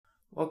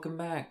Welcome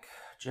back,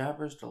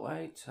 Jabber's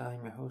Delight.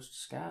 I'm your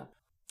host, Scott.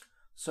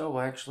 So,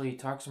 we'll actually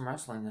talk some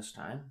wrestling this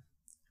time.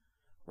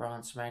 Raw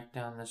and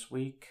SmackDown this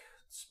week.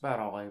 It's about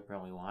all I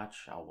really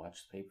watch. I'll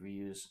watch the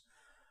pay-per-views.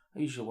 I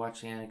usually watch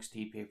the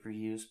NXT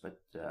pay-per-views,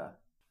 but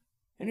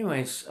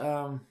anyways,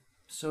 so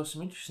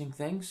some interesting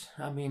things.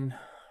 Braun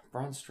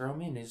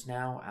Strowman is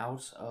now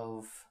out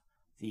of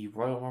the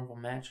Royal Rumble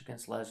match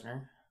against Lesnar.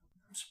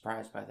 I'm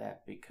surprised by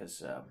that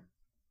because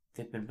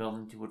they've been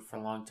building to it for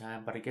a long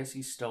time, but I guess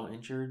he's still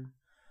injured.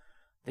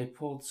 They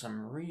pulled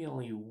some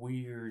really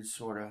weird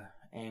sort of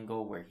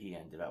angle where he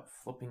ended up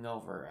flipping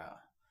over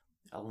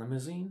a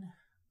limousine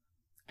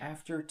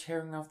after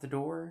tearing off the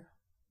door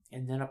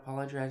and then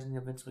apologizing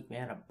to Vince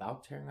McMahon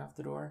about tearing off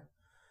the door.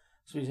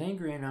 So he's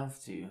angry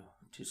enough to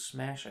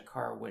smash a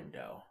car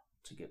window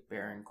to get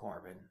Baron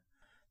Corbin.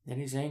 Then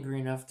he's angry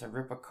enough to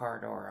rip a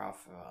car door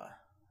off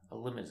a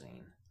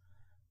limousine.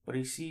 But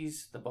he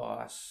sees the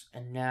boss,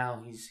 and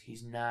now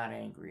he's not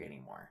angry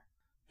anymore.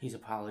 He's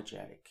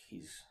apologetic.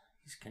 He's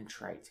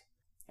contrite.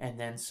 And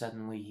then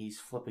suddenly he's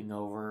flipping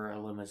over a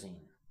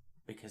limousine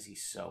because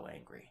he's so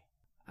angry.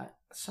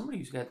 Somebody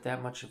who's got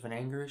that much of an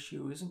anger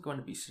issue isn't going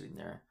to be sitting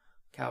there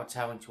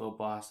kowtowing to a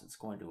boss that's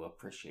going to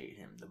appreciate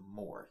him the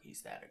more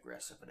he's that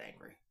aggressive and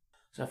angry.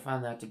 So I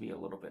found that to be a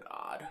little bit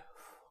odd.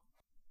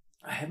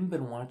 I haven't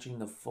been watching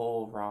the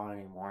full Raw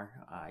anymore.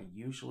 I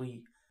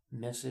usually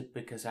miss it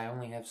because I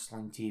only have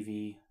Sling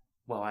TV.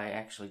 Well, I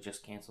actually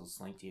just canceled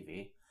Sling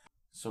TV.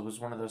 So it was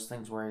one of those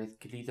things where I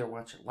could either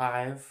watch it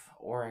live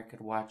or I could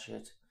watch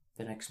it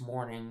the next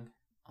morning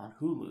on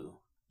Hulu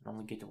and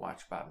only get to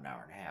watch about an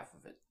hour and a half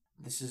of it.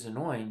 This is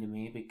annoying to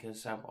me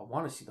because I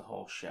want to see the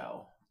whole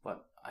show,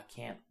 but I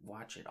can't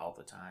watch it all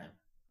the time.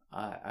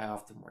 I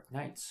often work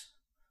nights.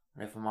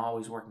 And if I'm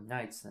always working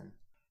nights, then,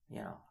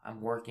 I'm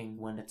working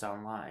when it's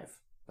on live.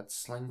 But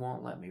Sling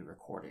won't let me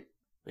record it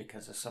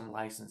because of some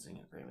licensing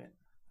agreement.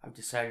 I've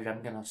decided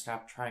I'm going to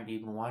stop trying to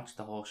even watch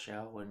the whole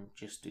show and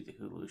just do the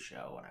Hulu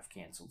show, and I've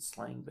canceled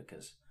Sling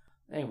because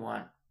they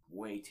want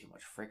way too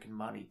much freaking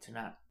money to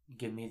not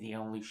give me the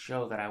only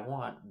show that I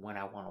want when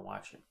I want to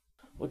watch it.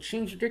 Which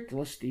seems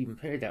ridiculous to even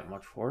pay that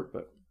much for it,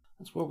 but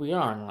that's where we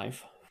are in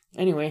life.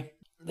 Anyway,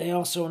 they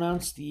also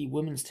announced the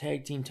women's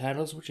tag team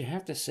titles, which I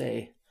have to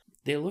say,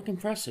 they look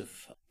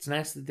impressive. It's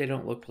nice that they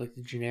don't look like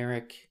the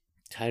generic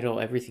title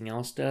everything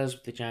else does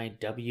with the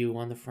giant W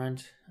on the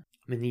front.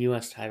 The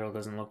U.S. title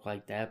doesn't look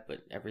like that, but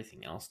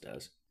everything else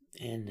does.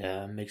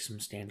 And makes them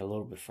stand a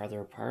little bit farther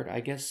apart.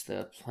 I guess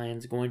the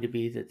plan's going to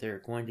be that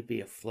they're going to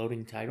be a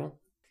floating title.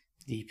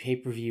 The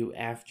pay-per-view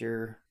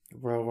after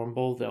Royal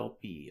Rumble, there'll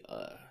be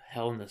a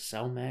Hell in a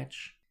Cell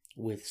match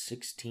with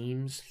 6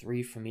 teams,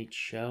 3 from each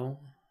show.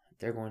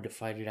 They're going to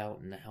fight it out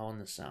in the Hell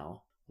in a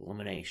Cell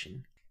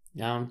elimination.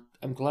 Now,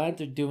 I'm glad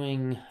they're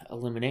doing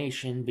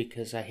elimination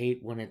because I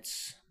hate when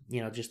it's,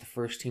 just the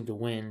first team to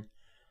win,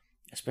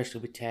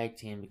 especially with tag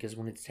team, because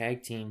when it's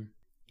tag team,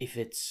 if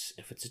it's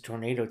a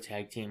tornado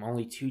tag team,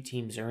 only 2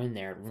 teams are in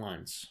there at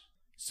once.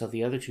 So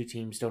the other 2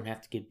 teams don't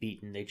have to get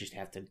beaten, they just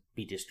have to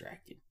be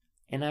distracted.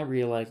 And I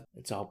realize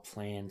it's all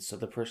planned, so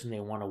the person they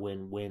want to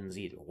win wins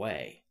either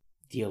way.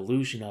 The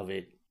illusion of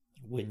it,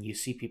 when you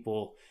see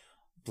people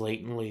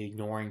blatantly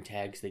ignoring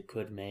tags they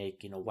could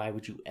make, why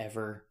would you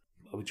ever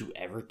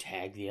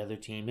tag the other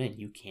team in?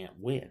 You can't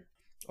win.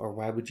 Or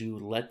why would you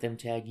let them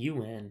tag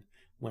you in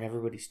when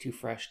everybody's too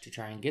fresh to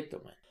try and get the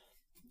win?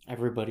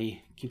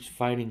 Everybody keeps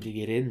fighting to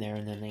get in there,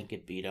 and then they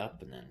get beat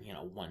up, and then,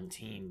 one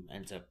team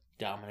ends up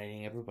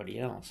dominating everybody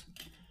else.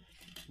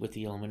 With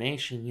the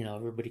elimination,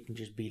 everybody can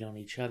just beat on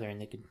each other, and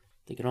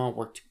they can all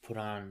work to put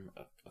on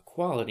a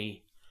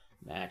quality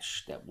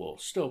match that will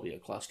still be a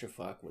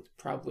clusterfuck with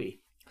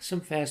probably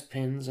some fast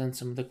pins on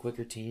some of the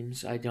quicker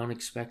teams. I don't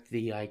expect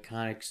the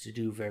Iconics to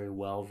do very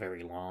well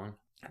very long.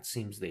 It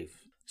seems they've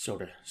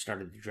sort of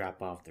started to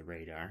drop off the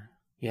radar.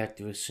 You have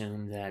to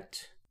assume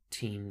that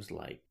teams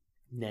like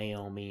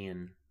Naomi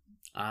and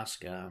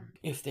Asuka,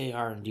 if they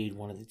are indeed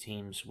one of the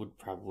teams, would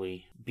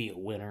probably be a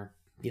winner.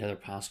 The other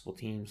possible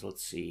teams,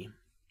 let's see.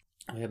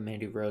 We have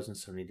Mandy Rose and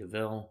Sonya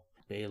Deville,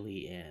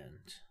 Bayley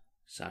and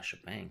Sasha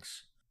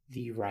Banks,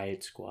 the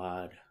Riot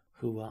Squad.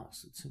 Who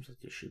else? It seems like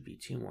there should be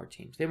 2 more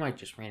teams. They might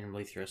just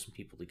randomly throw some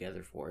people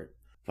together for it.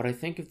 But I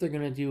think if they're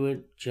going to do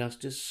it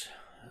justice,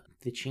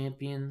 the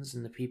champions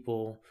and the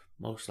people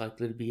most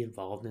likely to be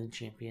involved in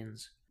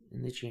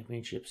the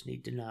championships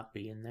need to not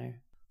be in there.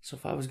 So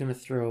if I was going to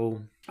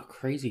throw a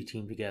crazy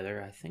team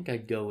together, I think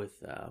I'd go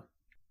with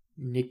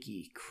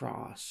Nikki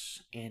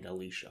Cross and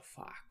Alicia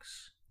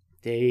Fox.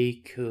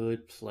 They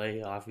could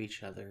play off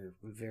each other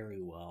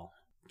very well.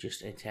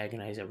 Just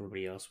antagonize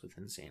everybody else with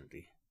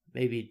insanity.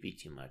 Maybe it'd be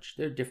too much.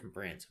 They're different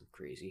brands of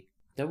crazy.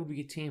 That would be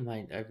a team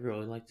I'd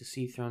really like to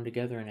see thrown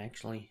together and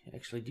actually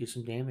do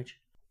some damage.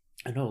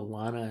 I know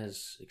Lana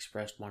has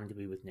expressed wanting to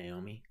be with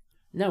Naomi.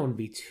 And that wouldn't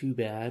be too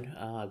bad.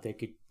 They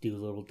could do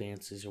little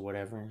dances or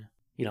whatever.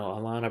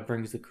 Alana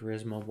brings the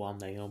charisma while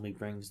Naomi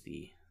brings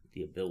the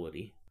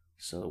ability.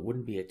 So it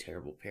wouldn't be a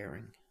terrible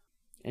pairing.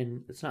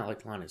 And it's not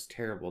like Lana's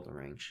terrible in the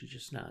ring. She's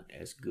just not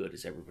as good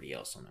as everybody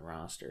else on the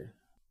roster.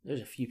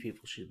 There's a few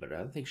people she's better.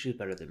 I think she's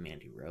better than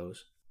Mandy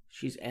Rose.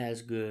 She's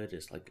as good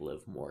as like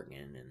Liv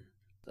Morgan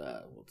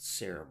and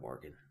Sarah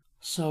Morgan.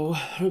 So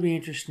it'll be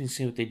interesting to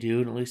see what they do,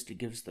 and at least it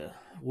gives the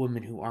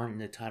women who aren't in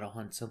the title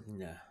hunt something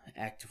to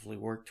actively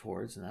work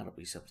towards, and that'll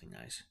be something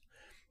nice.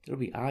 It'll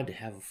be odd to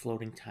have a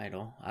floating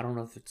title. I don't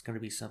know if it's going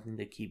to be something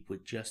to keep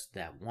with just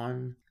that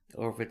one,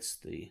 or if it's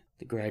the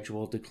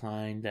gradual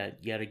decline that,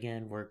 yet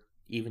again,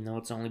 even though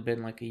it's only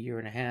been like a year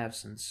and a half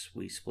since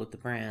we split the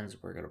brands,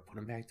 we're going to put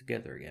them back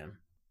together again.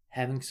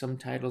 Having some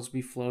titles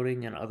be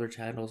floating and other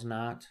titles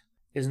not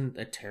isn't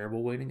a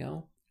terrible way to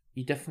go.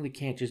 You definitely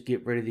can't just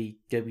get rid of the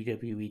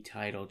WWE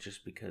title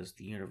just because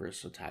the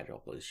Universal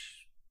title is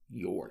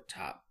your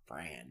top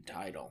brand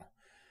title.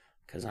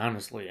 Because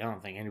honestly, I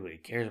don't think anybody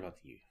cares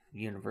about the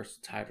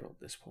Universal title at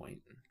this point.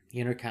 The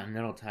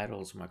Intercontinental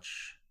title is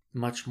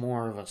much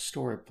more of a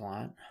story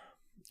plot.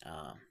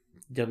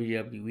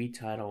 WWE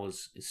title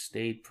is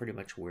stayed pretty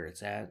much where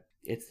it's at.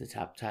 It's the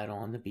top title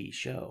on the B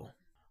show.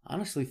 I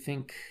honestly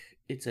think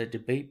it's a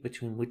debate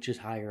between which is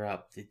higher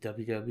up, the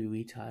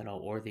WWE title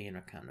or the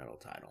Intercontinental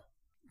title.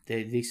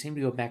 They seem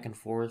to go back and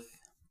forth.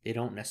 They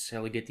don't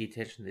necessarily get the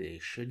attention that they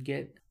should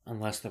get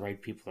unless the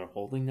right people are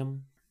holding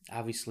them.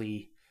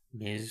 Obviously,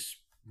 Miz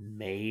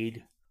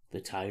made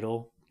the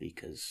title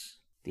because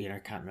the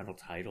Intercontinental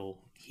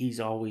title, he's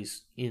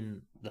always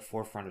in the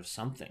forefront of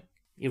something.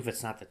 If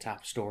it's not the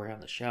top story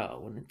on the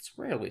show, and it's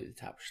rarely the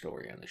top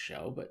story on the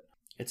show, but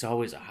it's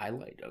always a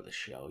highlight of the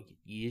show.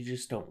 You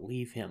just don't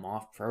leave him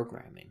off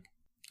programming,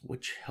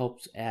 which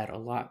helps add a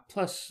lot.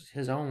 Plus,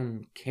 his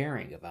own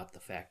caring about the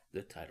fact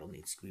the title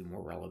needs to be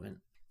more relevant.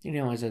 He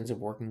always ends up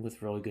working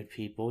with really good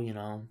people,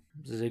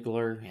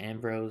 Ziggler,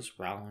 Ambrose,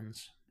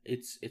 Rollins.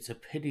 It's a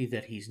pity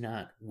that he's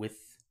not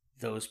with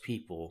those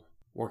people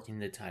working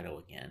the title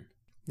again.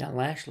 Now,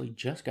 Lashley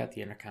just got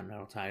the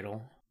Intercontinental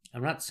title.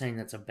 I'm not saying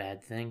that's a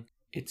bad thing.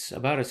 It's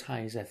about as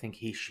high as I think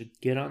he should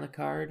get on the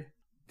card,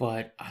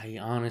 but I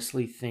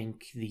honestly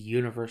think the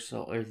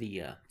Universal or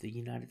the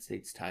United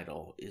States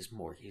title is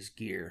more his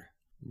gear,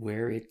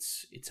 where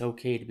it's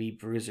okay to be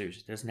bruisers.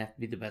 It doesn't have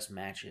to be the best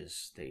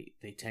matches.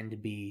 They tend to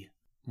be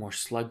more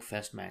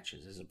slugfest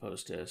matches as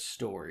opposed to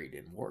storied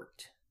and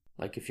worked.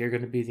 Like if you're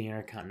going to be the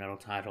Intercontinental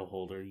title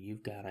holder,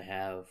 you've got to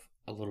have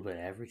a little bit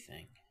of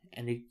everything.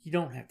 And you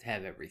don't have to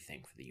have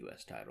everything for the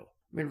U.S. title.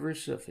 I mean,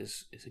 Rusev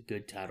is a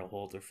good title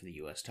holder for the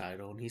U.S.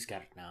 title, and he's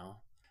got it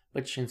now.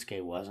 But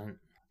Shinsuke wasn't.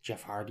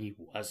 Jeff Hardy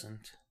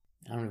wasn't.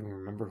 I don't even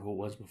remember who it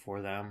was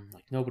before them.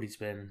 Like, nobody's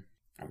been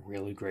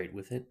really great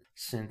with it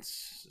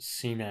since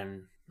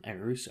Cena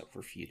and Rusev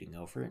were feuding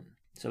over it.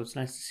 So it's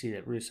nice to see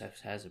that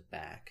Rusev has it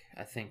back.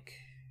 I think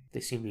they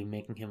seem to be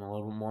making him a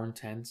little more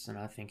intense, and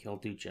I think he'll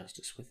do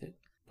justice with it.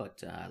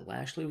 But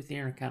Lashley with the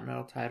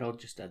Intercontinental title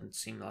just doesn't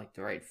seem like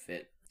the right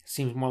fit.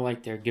 Seems more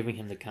like they're giving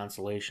him the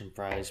consolation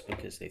prize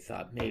because they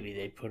thought maybe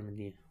they'd put him in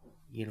the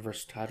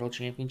Universal Title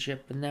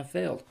Championship, and that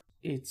failed.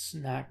 It's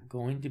not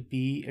going to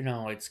be,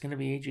 it's going to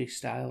be AJ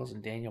Styles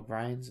and Daniel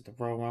Bryan at the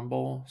Royal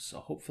Rumble, so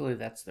hopefully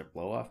that's their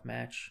blow-off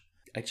match.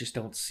 I just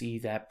don't see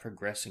that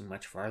progressing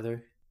much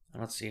farther. I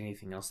don't see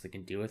anything else they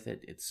can do with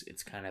it.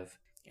 It's kind of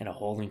in a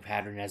holding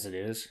pattern as it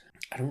is.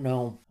 I don't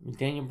know.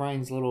 Daniel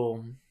Bryan's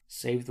little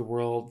save the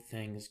world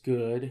thing is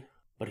good,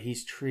 but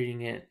he's treating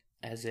it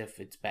as if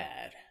it's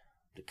bad.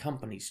 The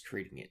company's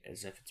treating it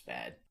as if it's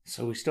bad.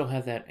 So we still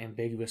have that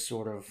ambiguous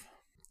sort of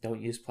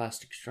don't use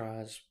plastic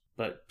straws,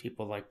 but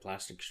people like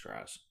plastic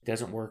straws. It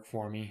doesn't work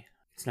for me.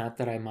 It's not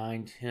that I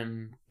mind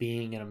him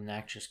being an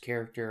obnoxious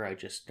character. I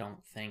just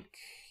don't think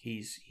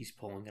he's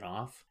pulling it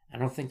off. I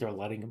don't think they're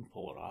letting him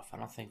pull it off. I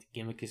don't think the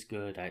gimmick is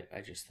good. I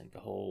just think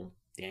the whole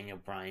Daniel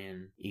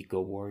Bryan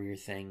Eco Warrior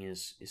thing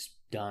is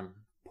done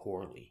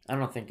poorly. I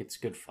don't think it's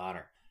good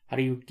fodder. How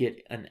do you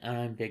get an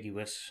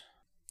unambiguous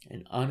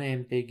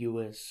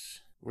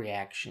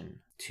reaction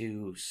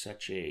to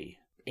such a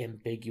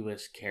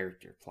ambiguous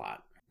character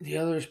plot? The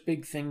other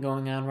big thing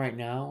going on right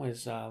now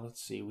is,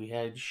 we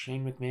had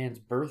Shane McMahon's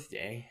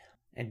birthday,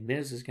 and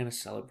Miz is going to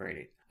celebrate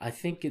it. I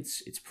think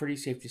it's pretty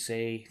safe to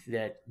say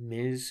that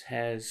Miz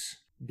has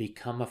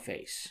become a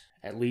face.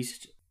 At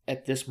least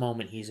at this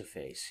moment, he's a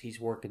face. He's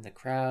working the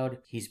crowd.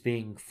 He's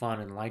being fun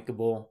and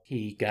likable.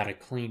 He got a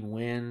clean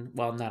win.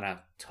 Well, not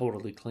a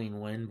totally clean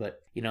win,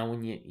 but,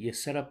 when you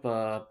set up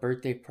a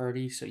birthday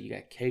party, so you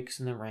got cakes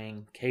in the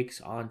ring,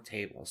 cakes on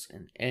tables,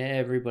 and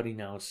everybody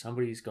knows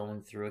somebody's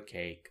going through a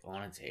cake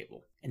on a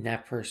table. And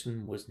that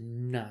person was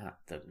not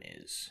The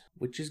Miz,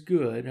 which is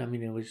good. I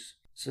mean, it was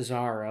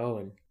Cesaro,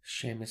 and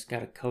Sheamus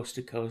got a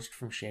coast-to-coast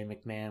from Shane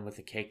McMahon with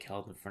a cake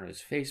held in front of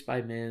his face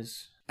by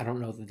Miz. I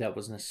don't know that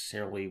was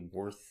necessarily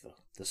worth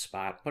the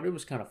spot, but it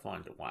was kind of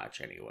fun to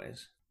watch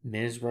anyways.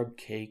 Miz rubbed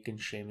cake in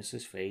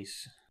Sheamus'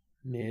 face.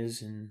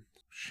 Miz and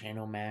Shane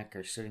O'Mac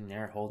are sitting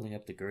there holding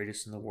up the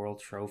greatest in the world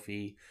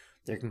trophy.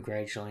 They're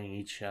congratulating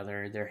each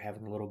other. They're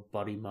having little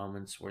buddy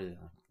moments where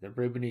they're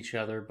ribbing each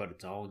other, but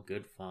it's all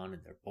good fun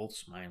and they're both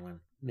smiling.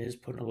 Miz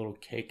putting a little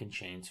cake in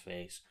Shane's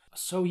face.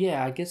 So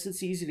yeah, I guess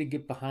it's easy to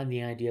get behind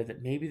the idea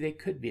that maybe they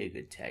could be a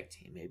good tag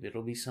team. Maybe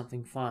it'll be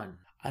something fun.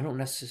 I don't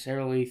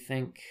necessarily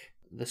think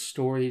the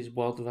story is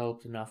well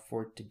developed enough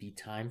for it to be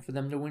time for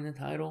them to win the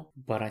title.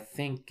 But I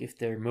think if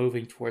they're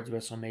moving towards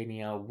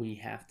WrestleMania, we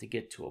have to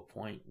get to a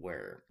point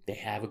where they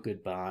have a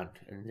good bond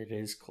and it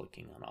is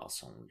clicking on all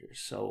cylinders.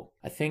 So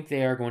I think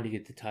they are going to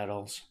get the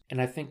titles,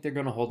 and I think they're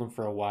going to hold them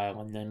for a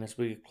while. And then as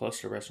we get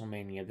closer to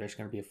WrestleMania, there's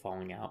going to be a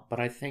falling out. But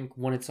I think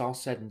when it's all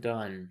said and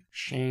done,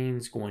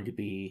 Shane's going to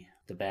be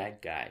the bad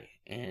guy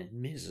and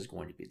Miz is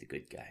going to be the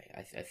good guy.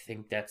 I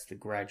think that's the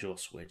gradual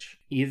switch.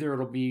 Either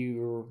it'll be...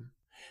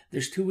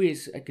 There's two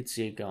ways I could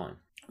see it going.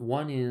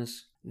 One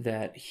is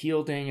that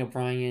heel Daniel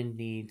Bryan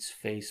needs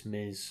face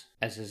Miz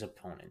as his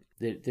opponent.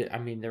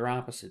 They're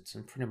opposites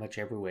in pretty much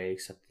every way,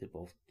 except they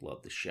both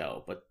love the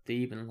show, but they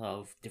even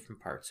love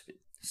different parts of it.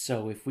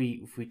 So if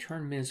we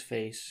turn Miz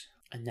face,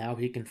 and now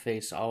he can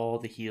face all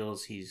the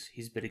heels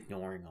he's been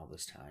ignoring all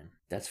this time,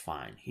 that's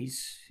fine.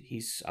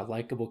 He's a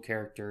likable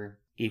character,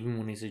 even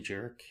when he's a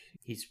jerk.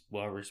 He's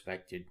well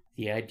respected.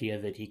 The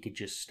idea that he could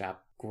just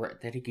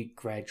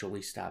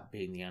gradually stop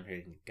being the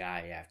underrated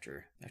guy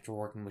after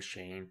working with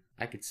Shane,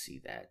 I could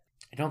see that.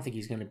 I don't think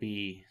he's going to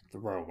be the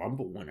Royal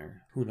Rumble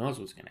winner. Who knows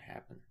what's going to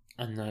happen?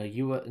 On the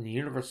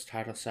Universal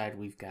title side,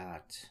 we've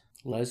got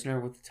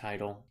Lesnar with the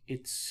title.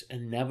 It's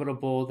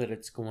inevitable that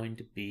it's going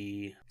to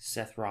be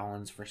Seth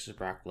Rollins versus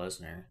Brock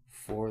Lesnar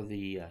for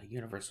the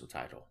Universal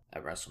title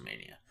at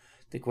WrestleMania.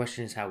 The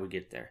question is how we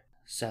get there.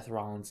 Seth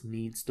Rollins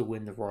needs to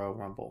win the Royal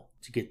Rumble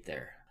to get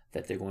there.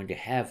 That they're going to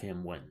have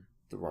him win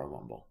the Royal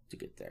Rumble to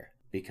get there,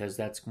 because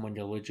that's going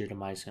to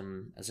legitimize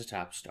him as a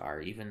top star,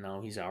 even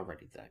though he's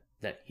already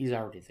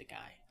the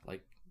guy.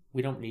 Like,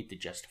 we don't need to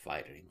justify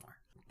it anymore.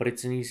 But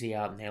it's an easy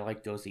out, and they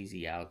like those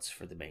easy outs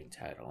for the main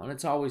title. And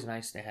it's always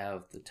nice to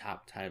have the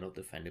top title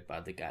defended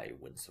by the guy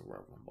who wins the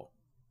Royal Rumble.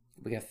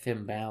 We got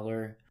Finn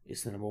Balor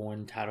is the number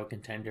one title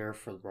contender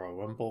for the Royal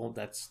Rumble.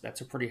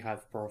 That's a pretty high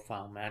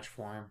profile match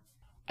for him.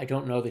 I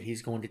don't know that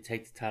he's going to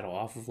take the title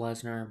off of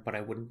Lesnar, but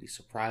I wouldn't be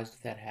surprised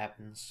if that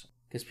happens,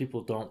 because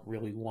people don't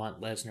really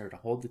want Lesnar to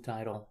hold the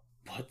title.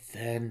 But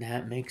then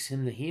that makes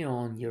him the heel,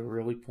 and you're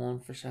really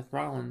pulling for Seth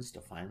Rollins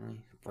to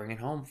finally bring it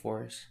home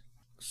for us.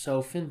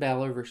 So Finn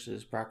Balor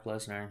versus Brock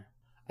Lesnar.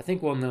 I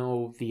think we'll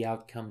know the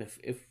outcome.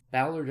 If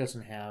Balor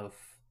doesn't have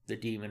the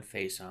demon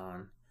face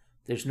on,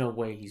 there's no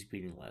way he's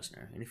beating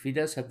Lesnar. And if he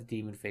does have the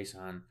demon face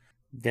on,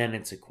 then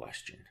it's a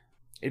question.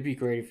 It'd be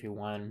great if he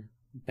won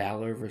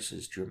Balor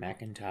versus Drew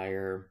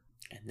McIntyre,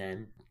 and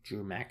then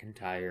Drew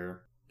McIntyre,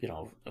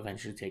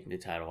 eventually taking the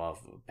title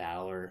off of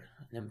Balor,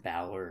 and then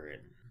Balor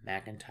and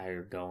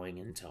McIntyre going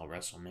until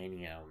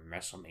WrestleMania, and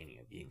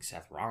WrestleMania being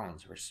Seth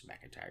Rollins versus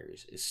McIntyre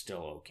is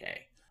still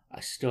okay. I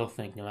still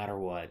think no matter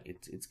what,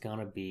 it's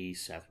gonna be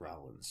Seth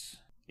Rollins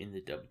in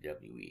the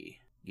WWE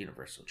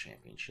Universal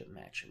Championship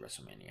match at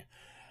WrestleMania.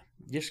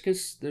 Just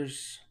because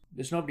there's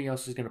nobody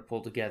else who's going to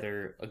pull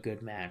together a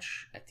good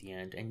match at the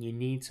end, and you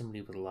need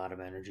somebody with a lot of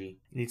energy.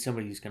 You need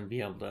somebody who's going to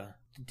be able to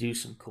do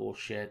some cool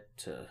shit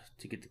to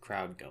get the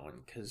crowd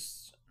going,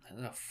 because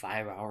a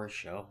 5-hour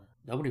show,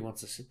 nobody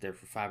wants to sit there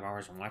for 5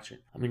 hours and watch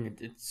it. I mean,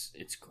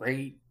 it's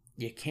great.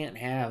 You can't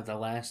have the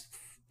last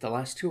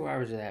 2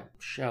 hours of that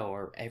show,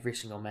 or every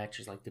single match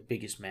is like the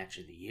biggest match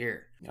of the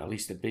year, or at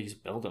least the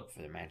biggest build-up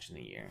for the match of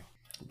the year.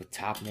 With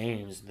top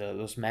names,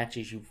 those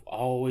matches you've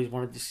always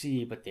wanted to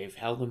see, but they've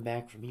held them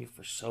back from you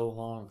for so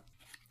long.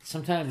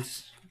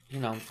 Sometimes,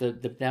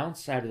 the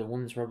downside of the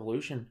Women's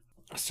Revolution,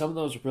 some of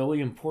those really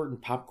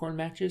important popcorn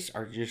matches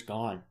are just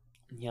gone.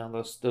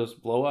 Those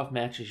blow-off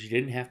matches you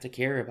didn't have to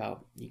care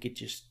about. You could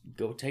just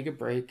go take a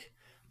break,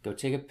 go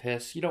take a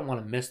piss. You don't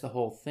want to miss the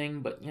whole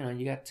thing, but,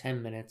 you got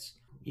 10 minutes.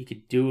 You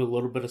could do a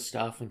little bit of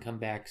stuff and come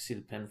back, see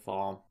the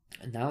pinfall.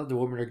 And now that the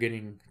women are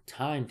getting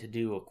time to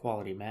do a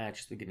quality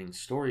match, they're getting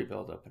story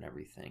build up and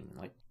everything.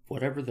 Like,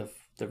 whatever the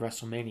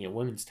WrestleMania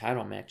women's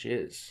title match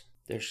is,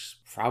 there's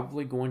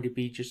probably going to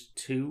be just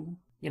 2.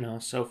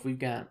 So if we've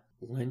got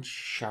Lynch,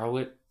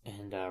 Charlotte,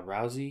 and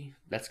Rousey,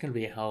 that's going to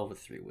be a hell of a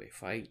 3-way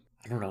fight.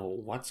 I don't know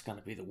what's going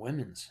to be the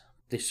women's.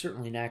 They're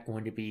certainly not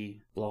going to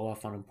be blow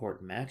off on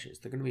important matches.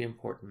 They're going to be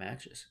important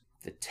matches.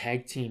 The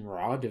Tag Team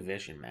Raw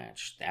division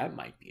match, that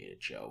might be a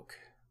joke.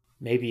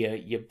 Maybe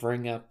you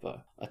bring up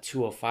a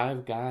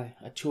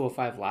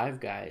 205 Live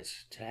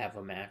guys to have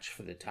a match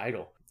for the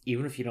title.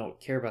 Even if you don't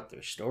care about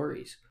their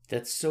stories,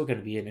 that's still going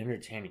to be an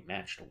entertaining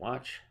match to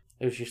watch.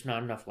 There's just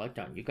not enough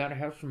letdown. You gotta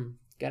have some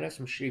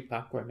shitty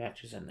popcorn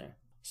matches in there.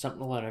 Something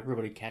to let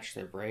everybody catch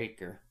their break.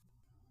 Or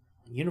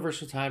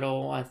Universal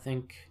title, I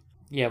think.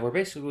 Yeah, we're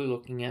basically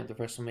looking at the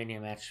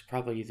WrestleMania match.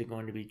 Probably either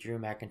going to be Drew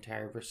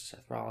McIntyre versus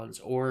Seth Rollins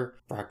or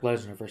Brock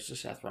Lesnar versus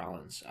Seth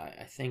Rollins.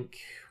 I think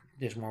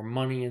there's more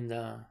money in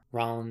the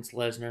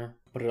Rollins-Lesnar,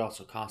 but it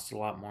also costs a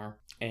lot more.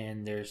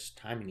 And there's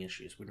timing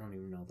issues. We don't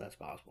even know if that's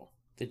possible.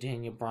 The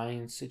Daniel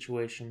Bryan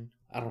situation,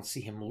 I don't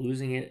see him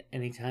losing it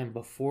anytime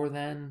before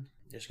then.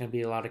 There's going to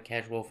be a lot of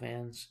casual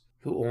fans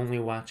who only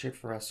watch it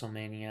for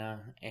WrestleMania,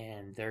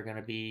 and they're going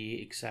to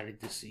be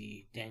excited to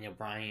see Daniel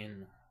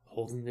Bryan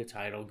holding the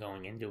title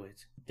going into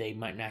it. They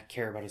might not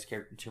care about his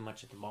character too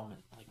much at the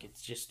moment. Like,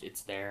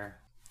 it's there.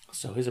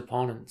 So his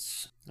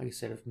opponents, like I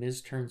said, if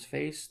Miz turns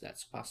face,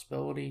 that's a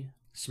possibility.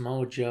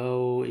 Samoa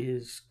Joe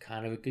is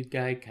kind of a good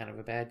guy, kind of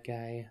a bad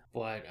guy,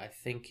 but I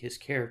think his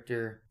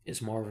character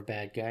is more of a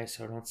bad guy,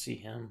 so I don't see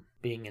him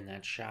being in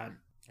that shot.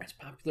 As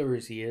popular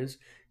as he is,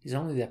 he's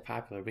only that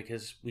popular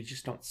because we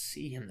just don't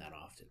see him that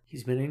often.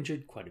 He's been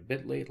injured quite a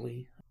bit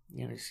lately.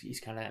 He's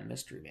kind of that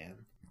mystery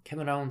man.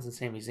 Kevin Owens and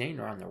Sami Zayn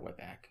are on their way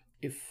back.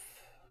 If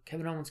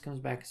Kevin Owens comes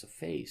back as a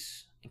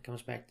face and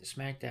comes back to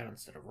SmackDown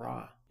instead of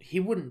Raw, he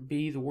wouldn't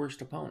be the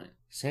worst opponent.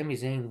 Sami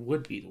Zayn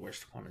would be the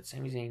worst opponent.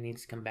 Sami Zayn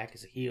needs to come back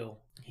as a heel.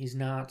 He's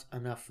not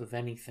enough of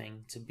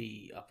anything to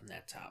be up in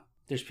that top.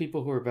 There's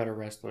people who are better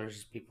wrestlers,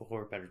 there's people who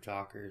are better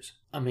talkers.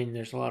 I mean,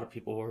 there's a lot of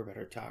people who are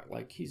better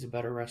like he's a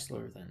better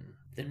wrestler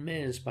than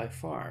Miz by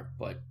far,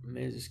 but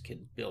Miz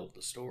can build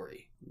the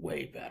story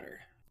way better.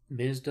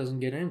 Miz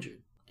doesn't get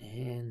injured,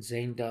 and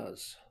Zayn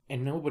does.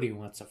 And nobody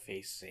wants to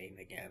face Zayn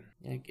again.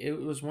 Like, it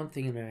was one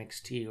thing in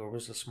NXT where it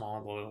was a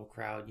small, loyal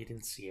crowd. You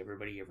didn't see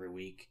everybody every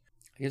week.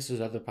 I guess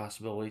there's other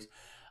possibilities.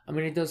 I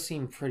mean, it does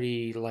seem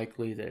pretty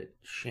likely that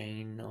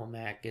Shane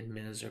O'Mac and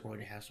Miz are going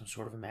to have some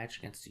sort of a match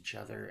against each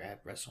other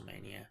at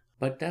WrestleMania.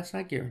 But that's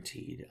not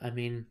guaranteed. I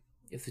mean,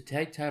 if the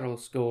tag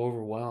titles go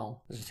over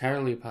well, there's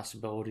entirely a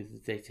possibility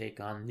that they take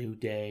on New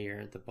Day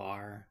or The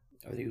Bar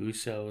or the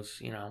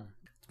Usos,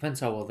 Depends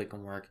how well they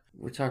can work.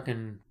 We're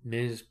talking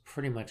Miz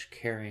pretty much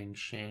carrying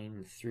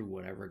Shane through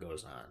whatever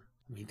goes on.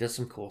 I mean, he does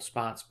some cool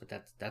spots, but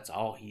that's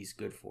all he's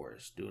good for,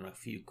 is doing a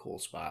few cool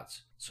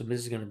spots. So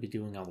Miz is going to be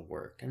doing all the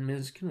work. And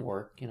Miz can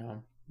work,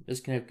 Miz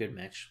can have a good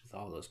match with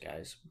all those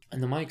guys.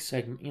 And the mic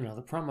segment,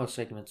 the promo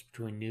segments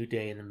between New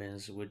Day and The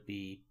Miz would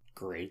be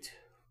great.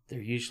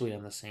 They're usually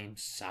on the same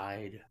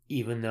side,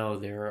 even though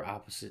they're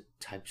opposite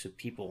types of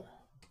people.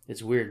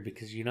 It's weird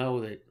because you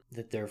know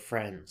that they're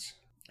friends.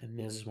 And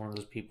Miz is one of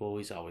those people,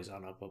 he's always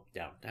on up,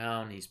 down,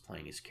 down. He's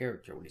playing his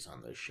character when he's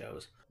on those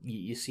shows.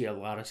 You see a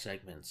lot of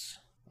segments,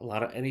 a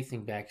lot of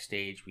anything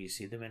backstage where you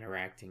see them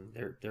interacting.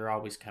 They're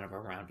always kind of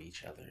around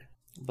each other.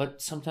 But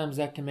sometimes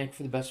that can make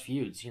for the best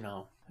feuds,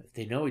 If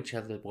they know each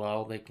other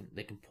well, they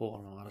can pull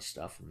on a lot of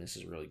stuff, and Miz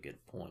is really good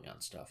at pulling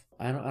on stuff.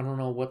 I don't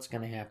know what's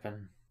going to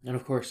happen. And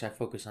of course, I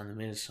focus on The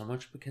Miz so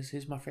much because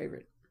he's my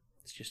favorite.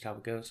 It's just how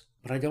it goes.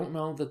 But I don't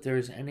know that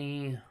there's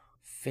any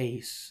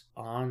face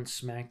on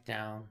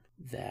SmackDown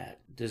that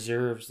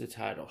deserves the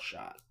title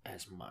shot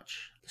as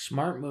much. The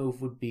smart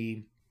move would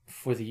be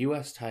for the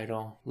US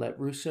title, let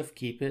Rusev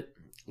keep it.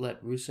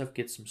 Let Rusev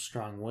get some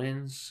strong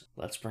wins.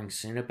 Let's bring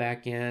Cena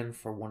back in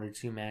for 1 or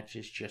 2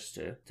 matches just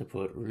to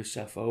put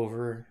Rusev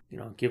over.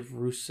 Give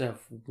Rusev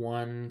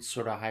one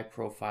sort of high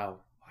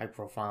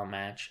profile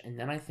match. And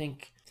then I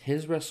think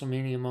his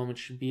WrestleMania moment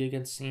should be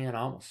against Cien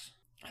Almas.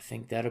 I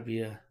think that'll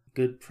be a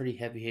good, pretty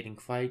heavy-hitting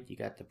fight. You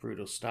got the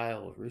brutal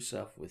style of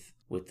Rusev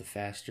with the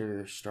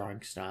faster,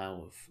 strong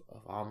style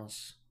of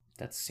Almas.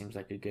 That seems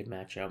like a good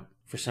matchup.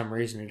 For some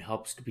reason, it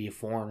helps to be a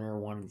foreigner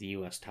wanting the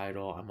U.S.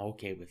 title. I'm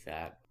okay with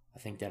that. I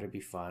think that'd be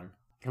fun.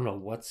 I don't know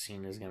what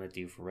Cena's going to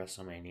do for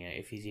WrestleMania,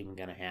 if he's even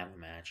going to have a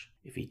match.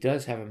 If he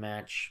does have a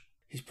match,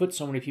 he's put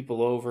so many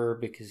people over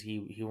because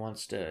he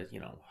wants to,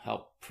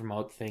 help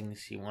promote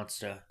things. He wants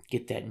to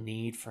get that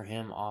need for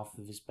him off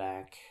of his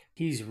back.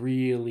 He's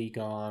really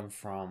gone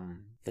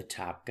from the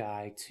top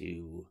guy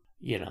to,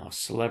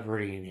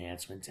 celebrity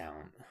enhancement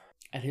talent.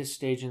 At his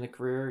stage in the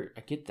career,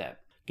 I get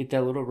that. Get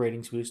that little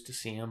ratings boost to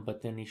see him,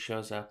 but then he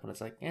shows up and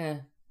it's like,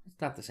 it's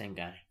not the same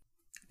guy.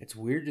 It's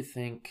weird to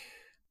think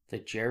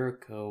that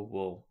Jericho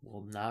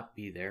will not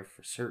be there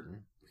for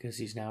certain because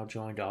he's now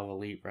joined All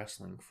Elite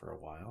Wrestling for a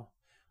while.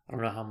 I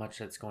don't know how much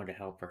that's going to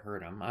help or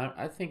hurt him.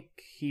 I think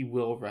he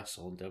will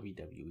wrestle in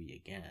WWE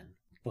again,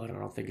 but I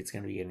don't think it's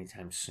going to be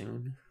anytime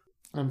soon.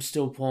 I'm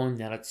still pulling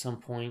that at some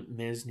point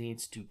Miz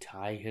needs to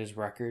tie his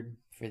record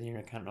for the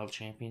Intercontinental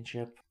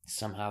Championship.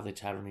 Somehow the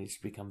title needs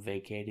to become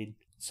vacated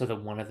so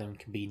that one of them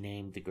can be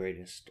named the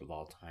greatest of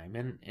all time,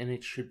 and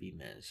it should be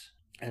Miz.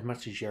 As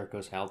much as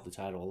Jericho's held the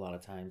title a lot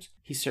of times,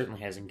 he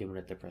certainly hasn't given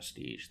it the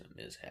prestige that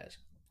Miz has.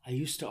 I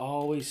used to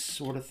always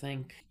sort of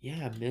think,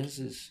 Miz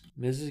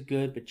is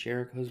good, but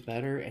Jericho's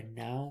better, and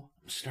now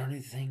I'm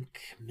starting to think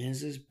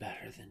Miz is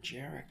better than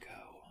Jericho.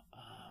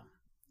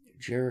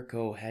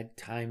 Jericho had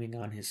timing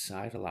on his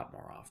side a lot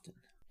more often,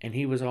 and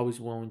he was always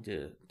willing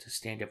to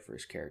stand up for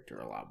his character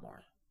a lot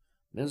more.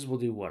 Miz will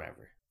do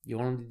whatever. You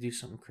want him to do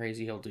something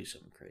crazy, he'll do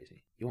something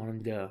crazy. You want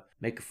him to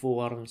make a fool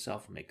out of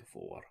himself, he'll make a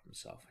fool out of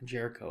himself. And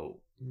Jericho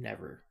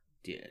never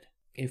did.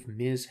 If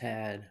Miz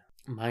had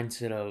a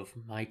mindset of,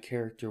 my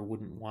character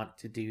wouldn't want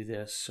to do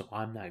this, so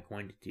I'm not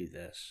going to do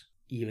this,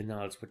 even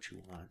though it's what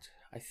you want,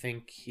 I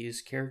think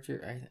his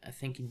character, I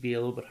think he'd be a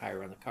little bit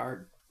higher on the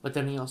card. But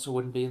then he also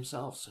wouldn't be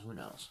himself, so who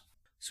knows.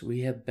 So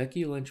we have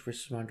Becky Lynch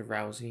versus Ronda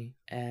Rousey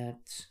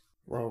at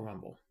Royal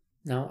Rumble.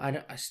 Now,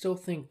 I still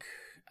think...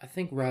 I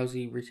think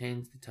Rousey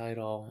retains the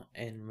title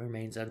and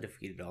remains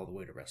undefeated all the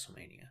way to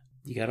WrestleMania.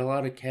 You got a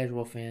lot of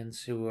casual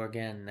fans who,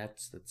 again,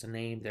 that's a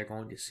name they're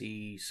going to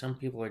see. Some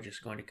people are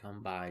just going to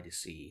come by to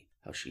see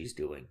how she's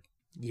doing.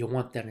 You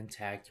want that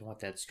intact, you want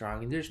that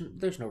strong, and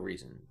there's no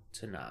reason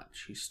to not.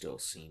 She still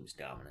seems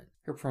dominant.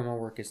 Her promo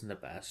work isn't the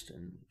best,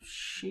 and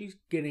she's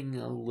getting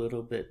a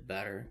little bit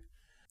better.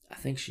 I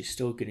think she's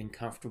still getting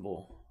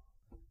comfortable,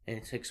 and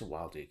it takes a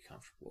while to get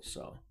comfortable.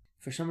 So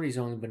for somebody who's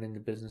only been in the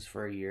business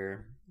for a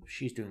year,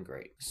 she's doing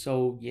great.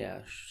 So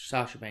yeah,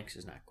 Sasha Banks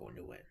is not going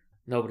to win.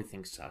 Nobody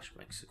thinks Sasha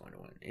Banks is going to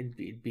win.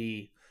 It'd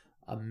be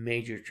a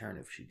major turn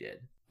if she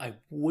did. I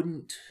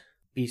wouldn't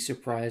be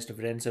surprised if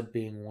it ends up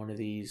being one of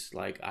these,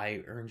 like,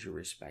 I earned your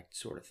respect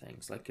sort of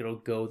things. Like, it'll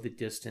go the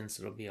distance,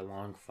 it'll be a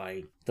long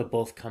fight. They'll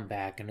both come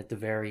back, and at the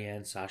very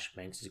end, Sasha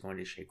Banks is going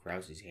to shake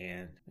Rousey's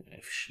hand.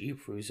 If she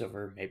approves of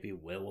her, maybe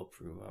Will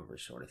approve of her,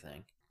 sort of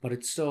thing. But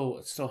it's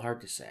still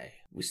hard to say.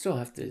 We still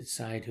have to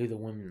decide who the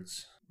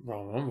women's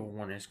Royal Rumble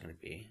winner is going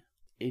to be.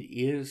 It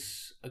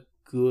is a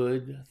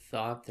good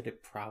thought that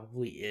it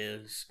probably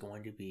is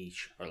going to be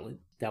Charlotte.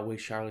 That way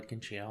Charlotte can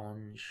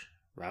challenge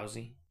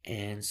Rousey.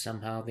 And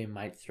somehow they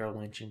might throw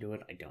Lynch into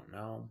it. I don't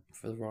know,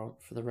 for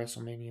the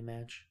WrestleMania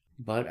match.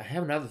 But I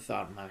have another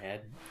thought in my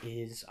head,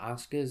 is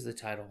Asuka is the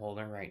title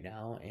holder right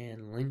now,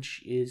 and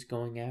Lynch is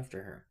going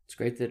after her. It's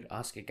great that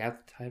Asuka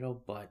got the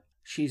title, but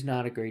she's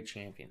not a great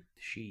champion.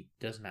 She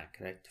does not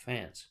connect to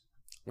fans.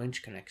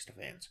 Lynch connects to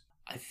fans.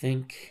 I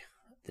think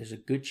there's a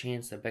good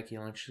chance that Becky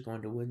Lynch is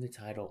going to win the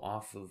title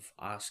off of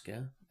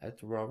Asuka at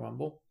the Royal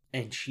Rumble,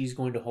 and she's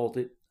going to hold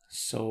it.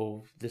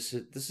 So this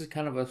is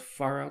kind of a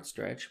far out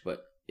stretch,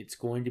 but it's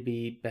going to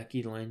be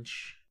Becky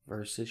Lynch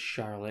versus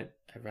Charlotte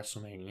at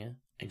WrestleMania,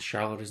 and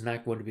Charlotte is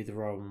not going to be the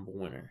Royal Rumble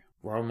winner.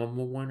 Royal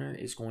Rumble winner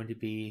is going to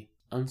be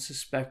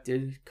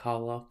unsuspected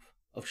call-up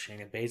of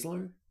Shayna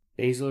Baszler.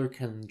 Baszler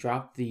can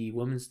drop the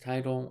women's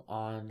title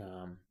on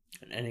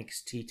an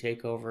NXT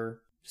TakeOver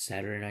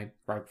Saturday night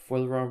right before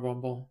the Royal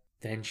Rumble.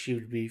 Then she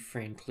would be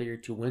free and clear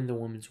to win the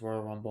Women's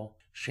Royal Rumble.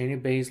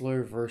 Shayna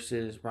Baszler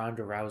versus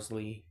Ronda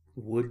Rousey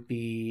would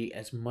be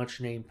as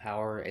much name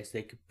power as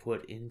they could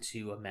put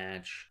into a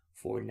match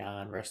for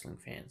non-wrestling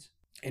fans.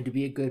 And to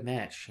be a good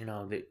match,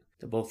 they're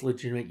both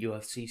legitimate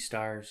UFC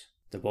stars.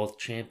 They're both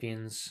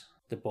champions.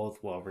 They're both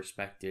well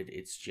respected.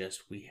 It's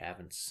just we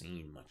haven't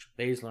seen much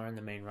Baszler on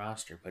the main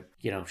roster. But,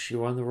 she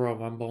won the Royal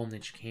Rumble and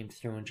then she came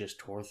through and just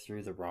tore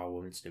through the Raw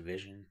Women's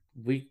division.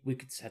 We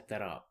could set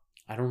that up.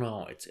 I don't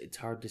know. It's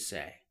hard to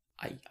say.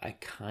 I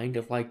kind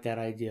of like that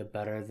idea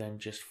better than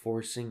just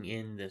forcing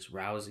in this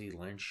Rousey,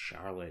 Lynch,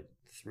 Charlotte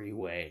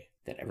three-way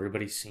that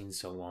everybody's seen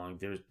so long.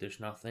 There's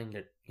nothing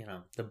that,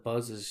 the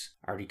buzz is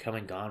already come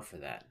and gone for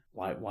that.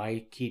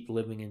 Why keep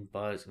living in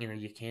buzz?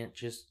 You can't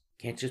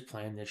just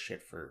plan this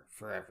shit for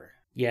forever.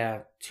 Yeah,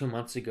 2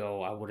 months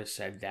ago I would have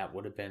said that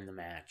would have been the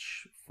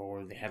match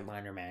for the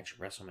headliner match at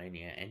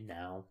WrestleMania, and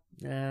now,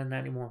 not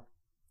anymore.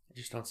 I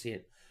just don't see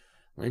it.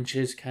 Lynch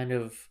has kind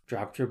of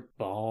dropped her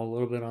ball a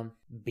little bit on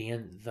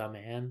being the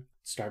man.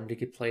 It's starting to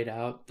get played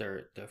out.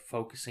 They're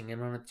focusing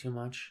in on it too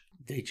much.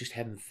 They just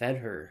haven't fed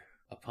her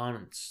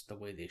opponents the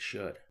way they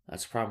should.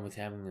 That's the problem with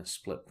having a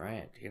split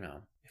brand,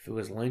 If it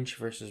was Lynch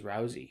versus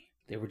Rousey,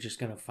 they were just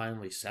going to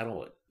finally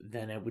settle it.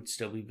 Then it would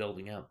still be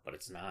building up, but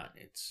it's not.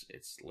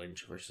 It's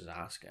Lynch versus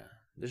Asuka.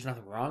 There's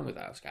nothing wrong with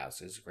Asuka.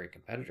 Asuka's a great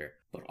competitor.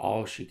 But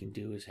all she can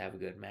do is have a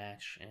good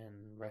match,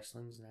 and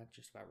wrestling's not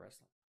just about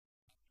wrestling.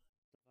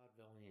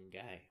 Vaudevillian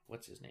guy,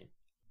 what's his name?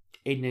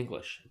 Aiden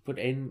English. Put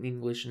Aiden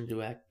English into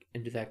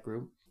that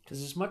group,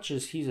 because as much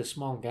as he's a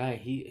small guy,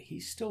 he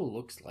still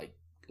looks like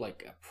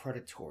a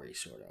predatory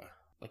sort of,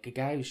 like a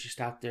guy who's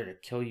just out there to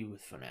kill you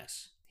with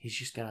finesse. He's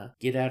just gonna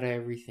get out of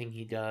everything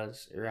he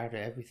does, or out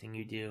of everything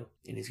you do,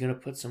 and he's gonna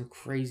put some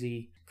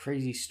crazy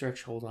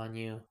stretch hold on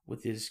you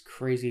with his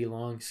crazy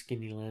long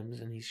skinny limbs,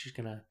 and he's just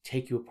gonna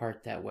take you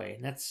apart that way.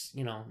 And that's,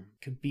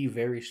 could be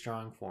very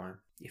strong for him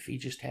if he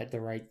just had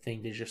the right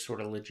thing to just sort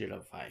of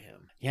legitimify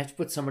him. You have to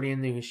put somebody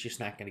in there who's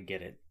just not gonna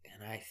get it.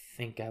 And I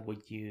think I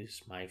would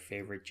use my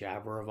favorite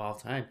jobber of all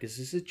time, because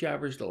this is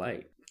Jobber's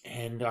Delight.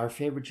 And our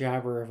favorite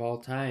jobber of all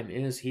time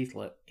is Heath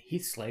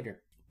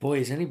Slater. Boy,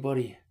 has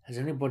anybody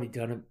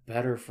done it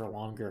better for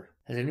longer?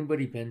 Has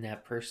anybody been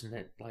that person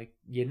that,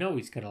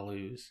 he's going to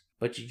lose,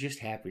 but you're just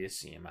happy to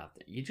see him out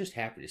there? You're just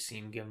happy to see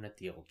him giving it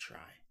the old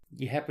try.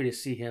 You're happy to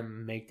see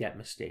him make that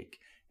mistake.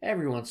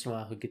 Every once in a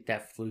while he'll get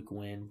that fluke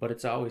win, but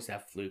it's always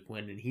that fluke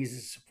win, and he's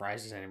as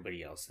surprised as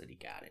anybody else that he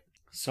got it.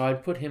 So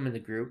I'd put him in the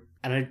group,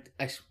 and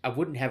I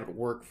wouldn't have it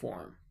work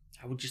for him.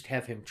 I would just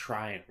have him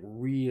trying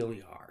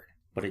really hard,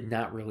 but it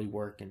not really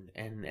work,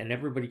 and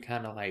everybody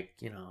kind of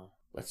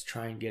let's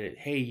try and get it.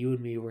 Hey, you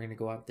and me, we're going to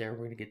go out there. We're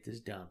going to get this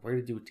done. We're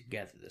going to do it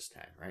together this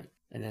time, right?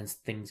 And then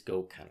things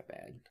go kind of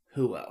bad.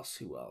 Who else?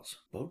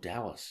 Bo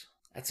Dallas.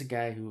 That's a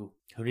guy who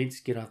needs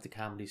to get off the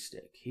comedy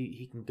stick.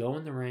 He can go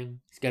in the ring.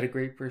 He's got a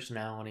great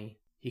personality.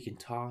 He can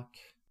talk.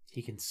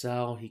 He can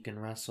sell. He can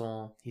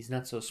wrestle. He's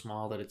not so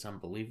small that it's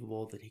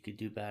unbelievable that he could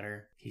do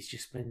better. He's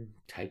just been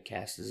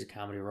typecast as a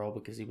comedy role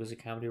because he was a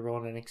comedy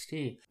role in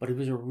NXT. But he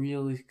was a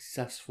really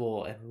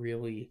successful and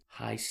really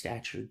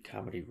high-statured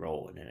comedy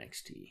role in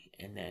NXT.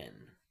 And then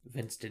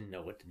Vince didn't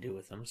know what to do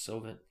with him,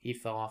 so he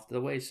fell off to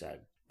the wayside.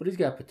 But he's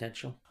got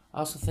potential. I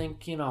also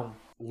think,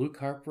 Luke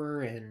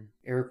Harper and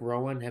Eric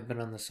Rowan have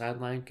been on the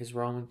sideline because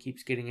Rowan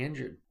keeps getting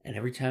injured. And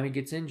every time he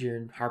gets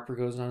injured, Harper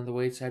goes on the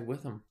wayside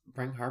with him.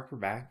 Bring Harper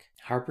back.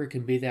 Harper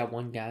can be that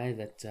one guy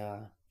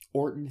that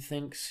Orton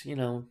thinks,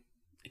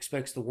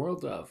 expects the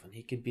world of, and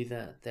he could be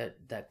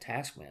that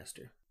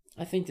taskmaster.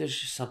 I think there's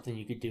just something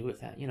you could do with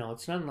that.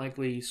 It's an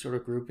unlikely sort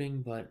of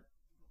grouping, but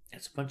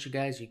it's a bunch of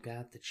guys you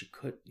got that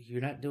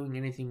you're not doing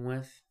anything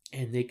with,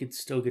 and they could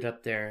still get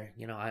up there.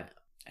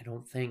 I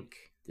don't think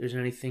there's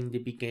anything to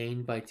be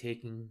gained by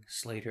taking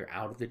Slater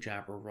out of the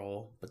jobber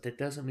role, but that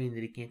doesn't mean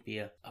that he can't be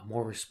a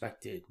more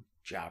respected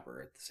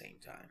jobber at the same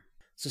time.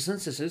 So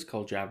since this is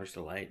called Jobber's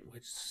Delight,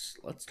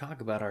 let's talk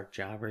about our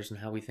jobbers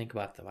and how we think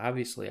about them.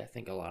 Obviously, I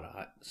think a lot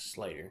of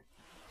Slater.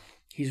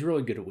 He's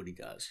really good at what he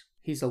does.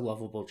 He's a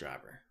lovable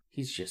jobber.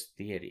 He's just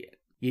the idiot.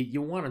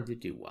 You want him to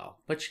do well,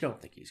 but you don't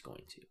think he's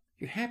going to.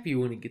 You're happy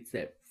when he gets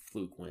that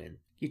fluke win.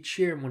 You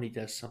cheer him when he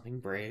does something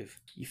brave.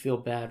 You feel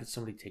bad if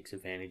somebody takes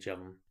advantage of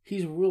him.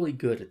 He's really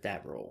good at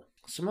that role.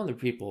 Some other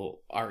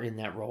people are in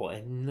that role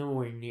and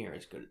nowhere near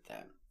as good at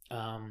that.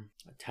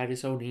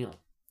 Titus O'Neil.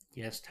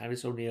 Yes,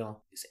 Titus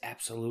O'Neil is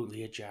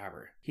absolutely a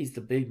jobber. He's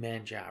the big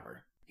man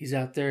jobber. He's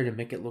out there to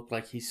make it look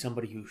like he's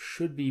somebody who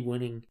should be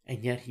winning,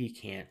 and yet he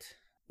can't.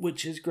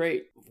 Which is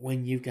great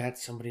when you've got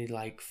somebody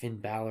like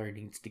Finn Balor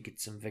needs to get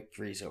some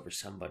victories over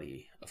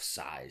somebody of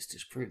size to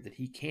prove that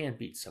he can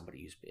beat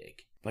somebody who's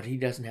big. But he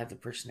doesn't have the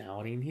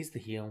personality, and he's the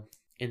heel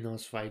in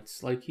those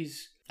fights. I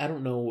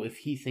don't know if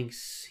he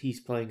thinks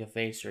he's playing a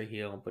face or a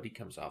heel, but he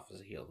comes off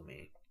as a heel to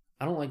me.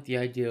 I don't like the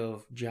idea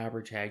of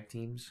jobber tag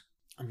teams.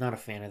 I'm not a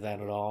fan of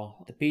that at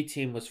all. The B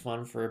team was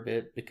fun for a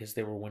bit because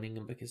they were winning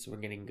and because they were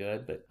getting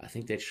good, but I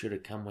think that should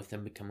have come with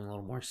them becoming a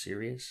little more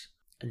serious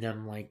and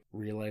them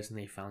realizing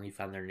they finally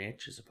found their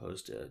niche as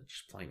opposed to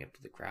just playing up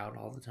to the crowd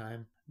all the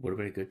time. Would have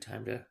been a good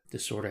time to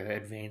sort of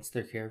advance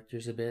their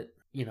characters a bit.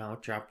 It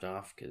dropped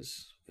off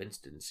because Vince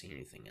didn't see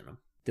anything in them.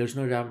 There's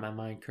no doubt in my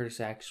mind Curtis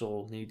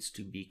Axel needs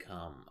to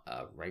become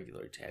a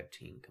regular tag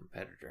team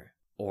competitor,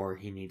 or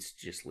he needs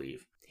to just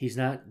leave. He's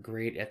not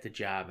great at the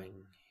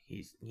jobbing.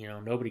 He's,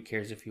 nobody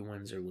cares if he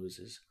wins or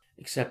loses,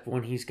 except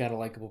when he's got a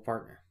likable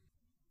partner.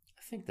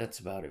 I think that's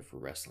about it for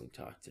wrestling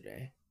talk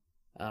today.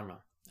 I don't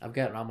know. I've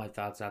gotten all my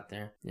thoughts out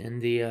there.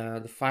 And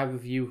the 5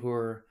 of you who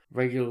are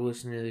regular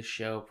listening to this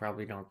show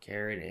probably don't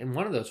care. And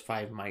one of those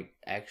 5 might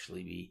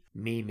actually be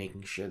me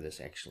making sure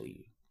this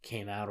actually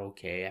came out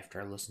okay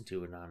after I listened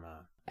to it on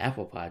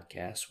Apple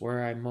Podcasts,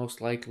 where I'm most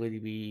likely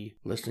to be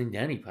listening to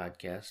any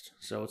podcast.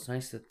 So it's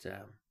nice that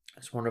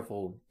this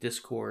wonderful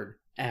Discord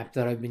app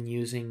that I've been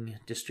using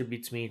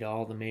distributes me to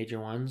all the major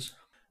ones.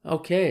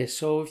 Okay,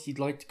 so if you'd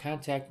like to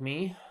contact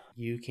me,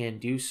 you can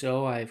do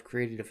so. I've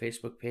created a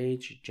Facebook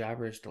page,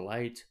 Jobber's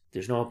Delight.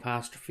 There's no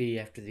apostrophe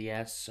after the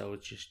S, so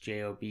it's just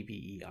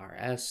JOBBERSDELIGHT.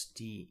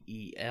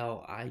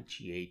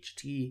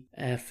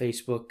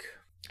 Facebook.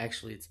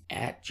 Actually, it's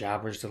at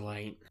Jobber's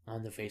Delight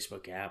on the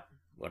Facebook app.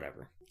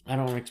 Whatever. I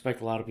don't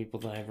expect a lot of people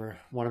to ever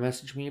want to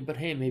message me, but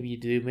hey, maybe you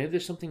do. Maybe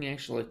there's something you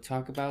actually like to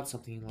talk about,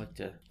 something you'd like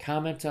to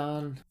comment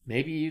on.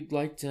 Maybe you'd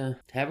like to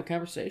have a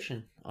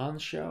conversation on the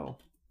show.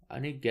 I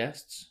need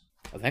guests.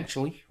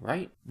 Eventually,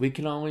 right? We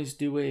can always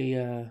do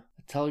a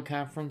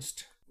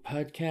teleconferenced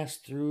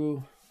podcast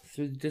through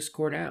the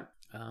Discord app.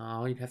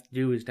 All you'd have to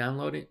do is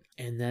download it,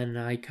 and then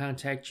I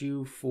contact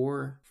you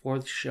for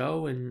the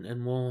show,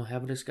 and we'll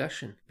have a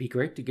discussion. Be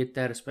great to get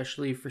that,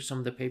 especially for some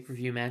of the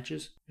pay-per-view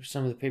matches or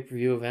some of the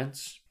pay-per-view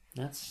events.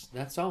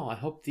 That's all. I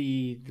hope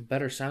the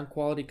better sound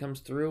quality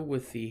comes through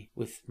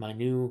with my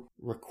new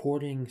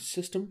recording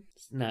system.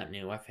 It's not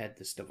new. I've had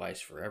this device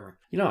forever.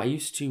 I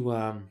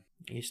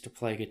used to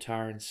play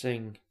guitar and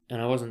sing,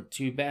 and I wasn't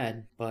too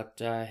bad,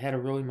 but I had a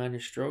really minor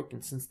stroke,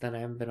 and since then I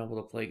haven't been able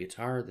to play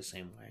guitar the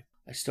same way.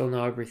 I still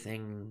know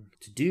everything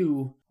to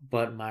do,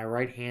 but my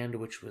right hand,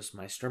 which was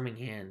my strumming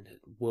hand,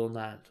 will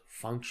not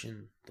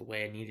function the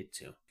way I need it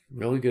to.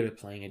 Really good at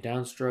playing a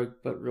downstroke,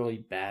 but really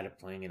bad at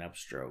playing an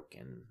upstroke,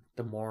 and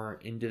the more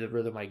into the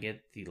rhythm I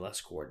get, the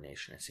less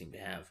coordination I seem to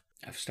have.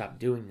 I've stopped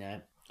doing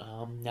that.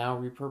 Now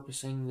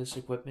repurposing this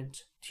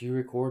equipment to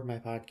record my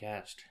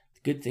podcast.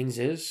 The good things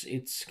is,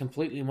 it's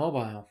completely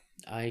mobile.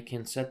 I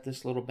can set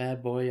this little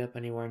bad boy up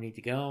anywhere I need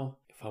to go.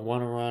 If I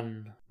want to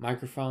run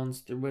microphones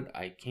through it,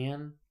 I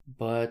can.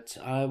 But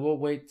I will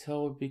wait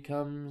till it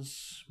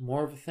becomes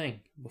more of a thing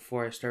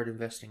before I start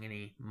investing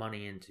any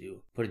money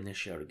into putting this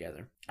show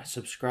together.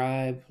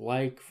 Subscribe,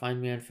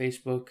 find me on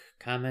Facebook,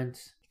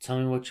 comment, tell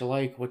me what you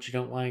like, what you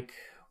don't like,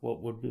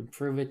 what would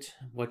improve it,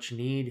 what you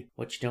need,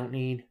 what you don't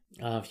need.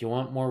 If you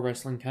want more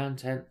wrestling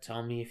content,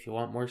 tell me. If you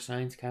want more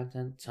science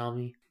content, tell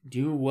me.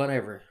 Do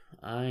whatever.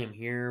 I am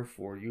here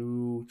for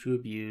you to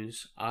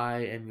abuse.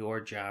 I am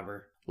your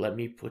jobber. Let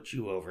me put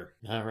you over.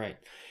 All right.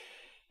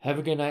 Have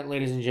a good night,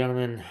 ladies and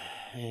gentlemen,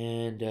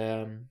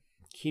 and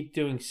keep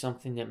doing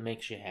something that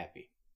makes you happy.